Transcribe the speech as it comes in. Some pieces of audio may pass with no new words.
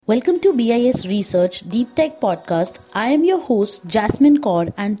Welcome to BIS Research Deep Tech Podcast. I am your host Jasmine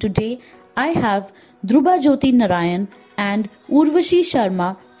Kaur, and today I have Dhruba Jyoti Narayan and Urvashi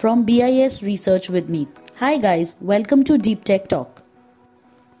Sharma from BIS Research with me. Hi guys, welcome to Deep Tech Talk.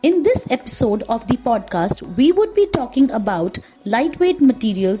 In this episode of the podcast, we would be talking about lightweight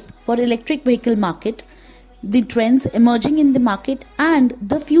materials for electric vehicle market, the trends emerging in the market, and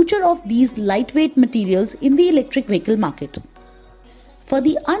the future of these lightweight materials in the electric vehicle market. For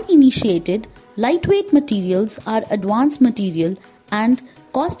the uninitiated, lightweight materials are advanced material and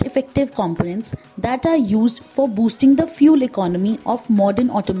cost-effective components that are used for boosting the fuel economy of modern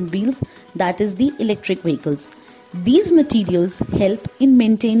automobiles, that is the electric vehicles. These materials help in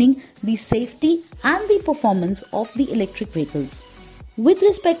maintaining the safety and the performance of the electric vehicles. With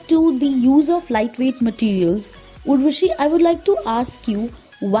respect to the use of lightweight materials, Urvashi, I would like to ask you,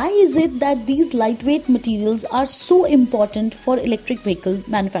 why is it that these lightweight materials are so important for electric vehicle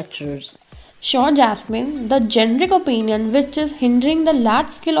manufacturers? Sure, Jasmine. The generic opinion which is hindering the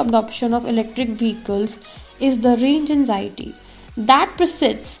large-scale adoption of electric vehicles is the range anxiety that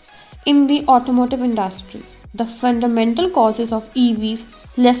persists in the automotive industry. The fundamental causes of EVs'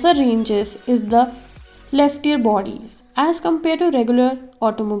 lesser ranges is the leftier bodies as compared to regular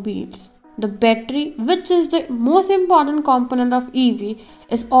automobiles. The battery, which is the most important component of EV,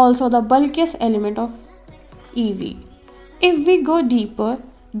 is also the bulkiest element of EV. If we go deeper,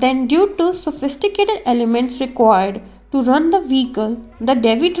 then due to sophisticated elements required to run the vehicle, the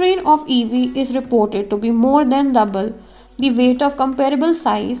deadweight train of EV is reported to be more than double the weight of comparable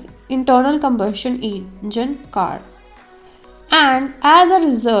size internal combustion engine car. And as a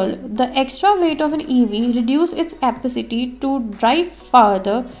result, the extra weight of an EV reduces its capacity to drive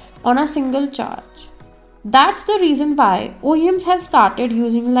farther on a single charge. That's the reason why OEMs have started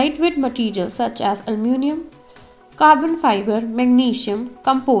using lightweight materials such as aluminum, carbon fiber, magnesium,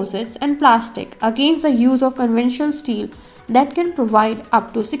 composites, and plastic against the use of conventional steel that can provide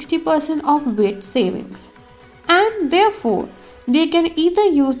up to 60% of weight savings. And therefore, they can either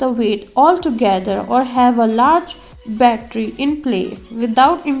use the weight altogether or have a large battery in place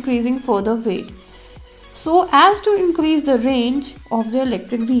without increasing further weight, so as to increase the range of their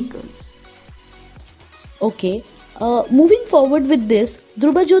electric vehicles. Okay, moving forward with this,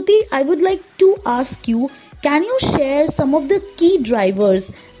 Dhruba Jyoti, I would like to ask you, can you share some of the key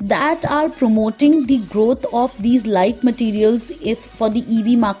drivers that are promoting the growth of these light materials for the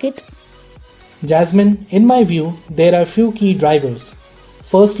EV market? Jasmine, in my view, there are few key drivers.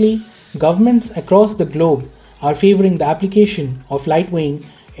 Firstly, governments across the globe are favoring the application of lightweighting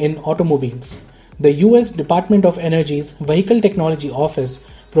in automobiles. The US Department of Energy's Vehicle Technology Office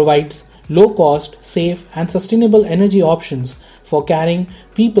provides low-cost, safe, and sustainable energy options for carrying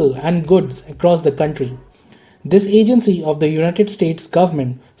people and goods across the country. This agency of the United States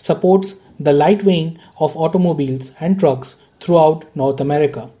government supports the lightweighting of automobiles and trucks throughout North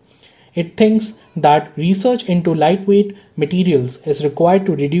America. It thinks that research into lightweight materials is required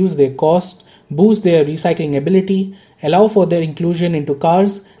to reduce their cost, boost their recycling ability, allow for their inclusion into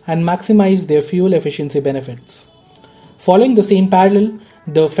cars, and maximize their fuel efficiency benefits. Following the same parallel,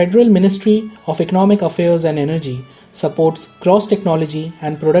 the Federal Ministry of Economic Affairs and Energy supports cross-technology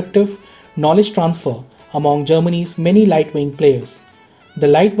and productive knowledge transfer among Germany's many lightweighting players. The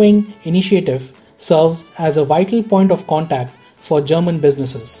lightweighting initiative serves as a vital point of contact for German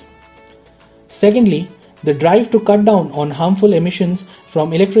businesses. Secondly, the drive to cut down on harmful emissions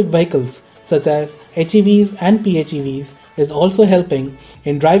from electric vehicles such as HEVs and PHEVs is also helping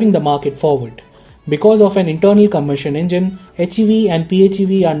in driving the market forward. Because of an internal combustion engine, HEV and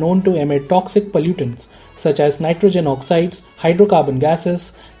PHEV are known to emit toxic pollutants such as nitrogen oxides, hydrocarbon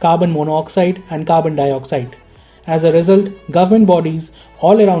gases, carbon monoxide, and carbon dioxide. As a result, government bodies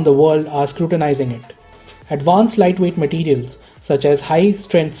all around the world are scrutinizing it. Advanced lightweight materials such as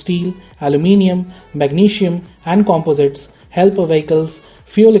high-strength steel, aluminium, magnesium, and composites help a vehicle's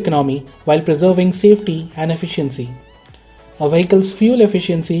fuel economy while preserving safety and efficiency. A vehicle's fuel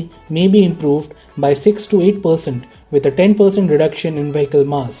efficiency may be improved by 6 to 8% with a 10% reduction in vehicle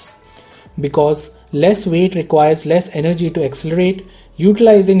mass. Because less weight requires less energy to accelerate,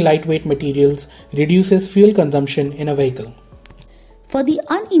 utilizing lightweight materials reduces fuel consumption in a vehicle. For the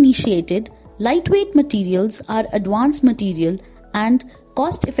uninitiated, lightweight materials are advanced material and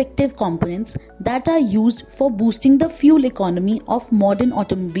cost-effective components that are used for boosting the fuel economy of modern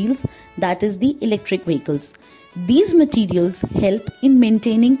automobiles, that is the electric vehicles. These materials help in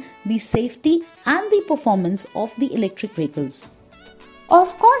maintaining the safety and the performance of the electric vehicles.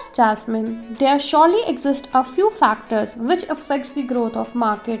 Of course, Jasmine, there surely exist a few factors which affects the growth of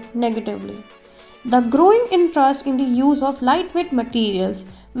market negatively. The growing interest in the use of lightweight materials,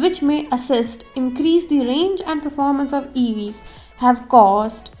 which may assist increase the range and performance of EVs, have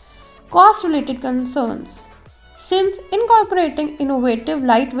caused cost-related concerns. Since incorporating innovative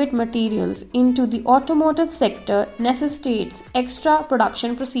lightweight materials into the automotive sector necessitates extra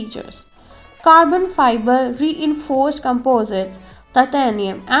production procedures, carbon fiber reinforced composites,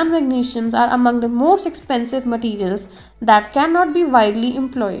 titanium, and magnesium are among the most expensive materials that cannot be widely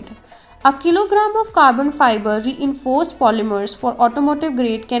employed. A kilogram of carbon fiber reinforced polymers for automotive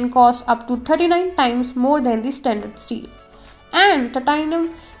grade can cost up to 39 times more than the standard steel, and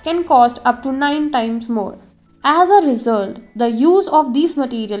titanium can cost up to 9 times more. As a result, the use of these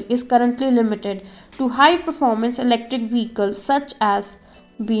materials is currently limited to high performance electric vehicles such as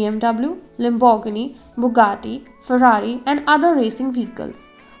BMW, Lamborghini, Bugatti, Ferrari, and other racing vehicles.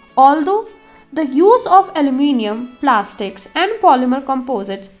 Although the use of aluminium, plastics, and polymer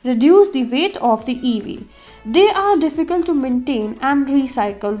composites reduce the weight of the EV, they are difficult to maintain and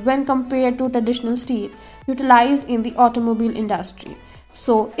recycle when compared to traditional steel utilized in the automobile industry.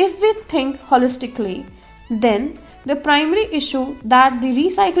 So, if we think holistically, then the primary issue that the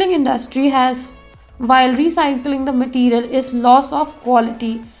recycling industry has while recycling the material is loss of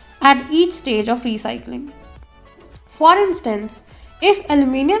quality at each stage of recycling. For instance, if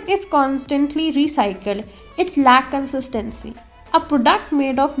aluminium is constantly recycled, it lacks consistency. A product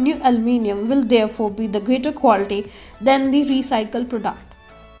made of new aluminium will therefore be the greater quality than the recycled product.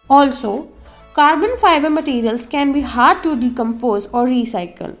 Also, carbon fiber materials can be hard to decompose or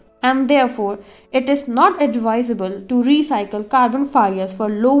recycle, and therefore it is not advisable to recycle carbon fibers for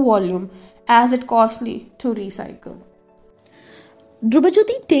low volume as it costly to recycle.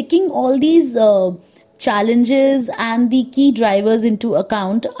 Drubajyoti, taking all these challenges and the key drivers into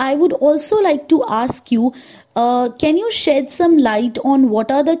account, I would also like to ask you, can you shed some light on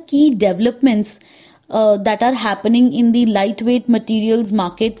what are the key developments that are happening in the lightweight materials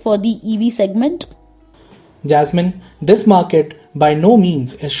market for the EV segment? Jasmine, this market by no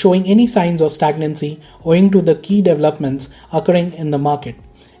means is showing any signs of stagnancy owing to the key developments occurring in the market.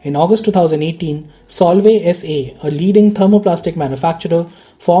 In August 2018, Solvay SA, a leading thermoplastic manufacturer,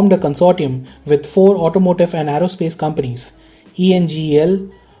 formed a consortium with 4 automotive and aerospace companies,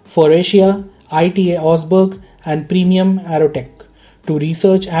 ENGEL, Faurecia, ITA Osberg, and Premium Aerotech, to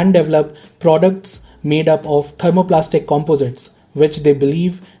research and develop products made up of thermoplastic composites, which they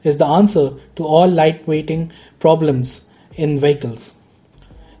believe is the answer to all lightweighting problems in vehicles.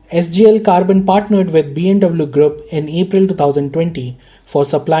 SGL Carbon partnered with BMW Group in April 2020 for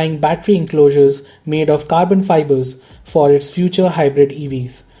supplying battery enclosures made of carbon fibers for its future hybrid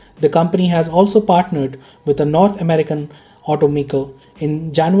EVs. The company has also partnered with a North American automaker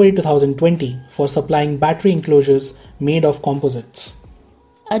in January 2020 for supplying battery enclosures made of composites.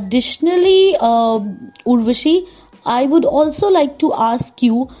 Additionally, Urvashi, I would also like to ask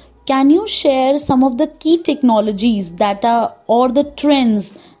you, can you share some of the key technologies that are or the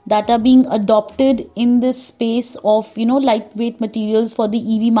trends that are being adopted in this space of lightweight materials for the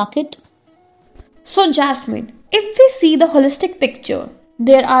EV market? So Jasmine, if we see the holistic picture,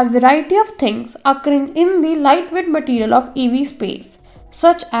 there are a variety of things occurring in the lightweight material of EV space,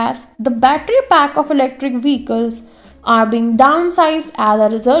 such as the battery pack of electric vehicles are being downsized as a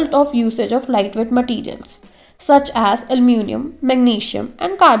result of usage of lightweight materials, such as aluminium, magnesium,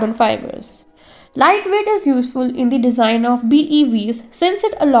 and carbon fibers. Lightweight is useful in the design of BEVs since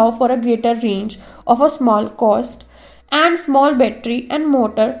it allows for a greater range of a small cost and small battery and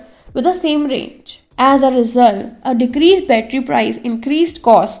motor with the same range. As a result, a decreased battery price, increased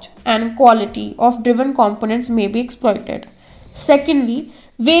cost, and quality of driven components may be exploited. Secondly,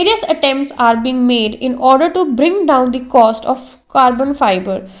 various attempts are being made in order to bring down the cost of carbon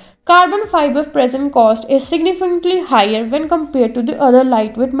fiber. Carbon fiber present cost is significantly higher when compared to the other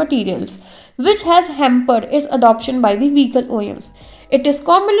lightweight materials, which has hampered its adoption by the vehicle OEMs. It is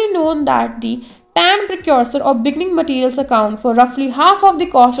commonly known that the PAN precursor or beginning materials account for roughly half of the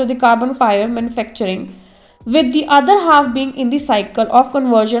cost of the carbon fiber manufacturing, with the other half being in the cycle of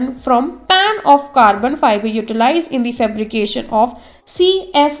conversion from PAN of carbon fiber utilized in the fabrication of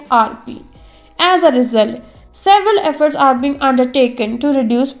CFRP. As a result, several efforts are being undertaken to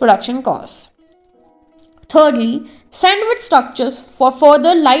reduce production costs. Thirdly, sandwich structures for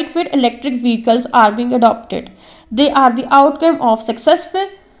further lightweight electric vehicles are being adopted. They are the outcome of successful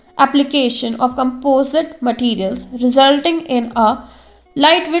application of composite materials resulting in a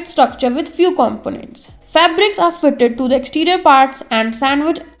lightweight structure with few components. Fabrics are fitted to the exterior parts and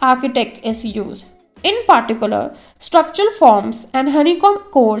sandwich architect is used. In particular, structural forms and honeycomb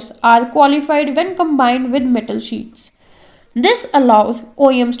cores are qualified when combined with metal sheets. This allows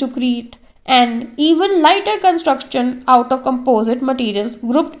OEMs to create and even lighter construction out of composite materials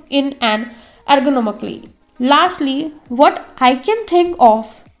grouped in and ergonomically. Lastly, what I can think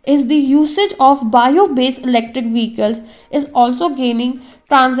of is the usage of bio-based electric vehicles is also gaining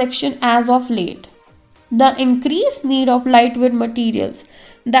traction as of late. The increased need of lightweight materials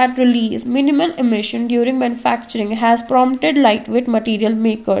that release minimal emission during manufacturing has prompted lightweight material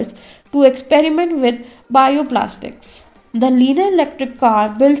makers to experiment with bioplastics. The Lena electric car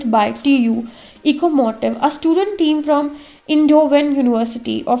built by TU Ecomotive, a student team from Eindhoven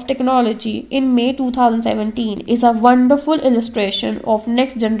University of Technology in May 2017, is a wonderful illustration of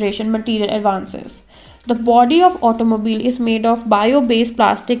next generation material advances. The body of automobile is made of bio-based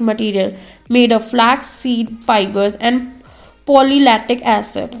plastic material made of flax seed fibers and polylactic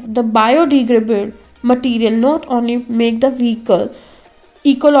acid. The biodegradable material not only make the vehicle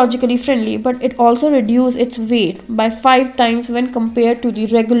ecologically friendly, but it also reduces its weight by 5 times when compared to the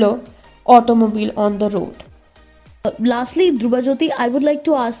regular automobile on the road. Lastly, Drubajoti, I would like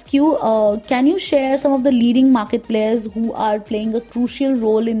to ask you, can you share some of the leading market players who are playing a crucial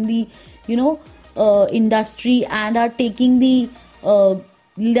role in the, industry and are taking the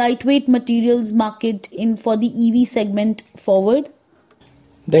lightweight materials market in for the EV segment forward?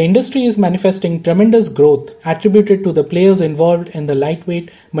 The industry is manifesting tremendous growth attributed to the players involved in the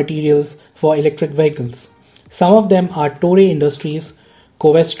lightweight materials for electric vehicles. Some of them are Torre Industries,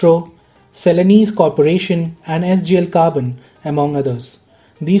 Covestro, Celanese Corporation and SGL Carbon, among others.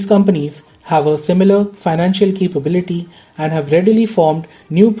 These companies have a similar financial capability and have readily formed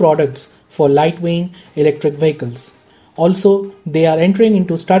new products for lightweighting electric vehicles. Also, they are entering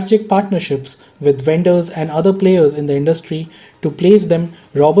into strategic partnerships with vendors and other players in the industry to place them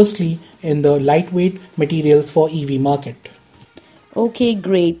robustly in the lightweight materials for EV market. Okay,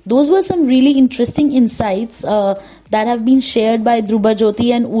 great. Those were some really interesting insights that have been shared by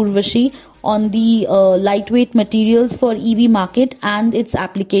Drubajoti and Urvashi on the lightweight materials for EV market and its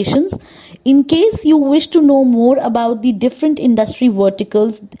applications. In case you wish to know more about the different industry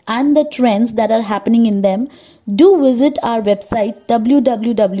verticals and the trends that are happening in them, do visit our website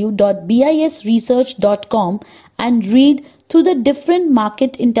www.bisresearch.com and read through the different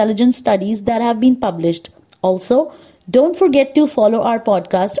market intelligence studies that have been published. Also, don't forget to follow our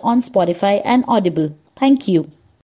podcast on Spotify and Audible. Thank you.